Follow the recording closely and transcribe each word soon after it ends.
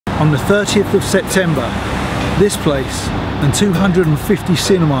On the 30th of September, this place and 250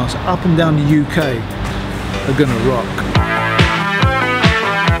 cinemas up and down the UK are gonna rock.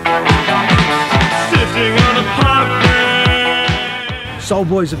 Sitting on a park bench. Soul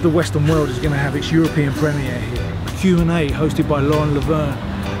Boys of the Western World is gonna have its European premiere here. A Q&A hosted by Lauren Laverne,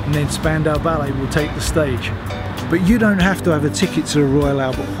 and then Spandau Ballet will take the stage. But you don't have to have a ticket to the Royal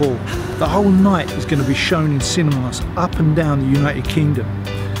Albert Hall. The whole night is going to be shown in cinemas up and down the United Kingdom.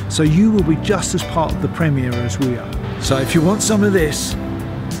 So you will be just as part of the premiere as we are. So if you want some of this,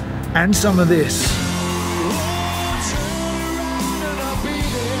 and some of this,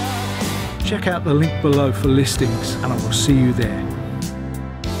 check out the link below for listings, and I will see you there.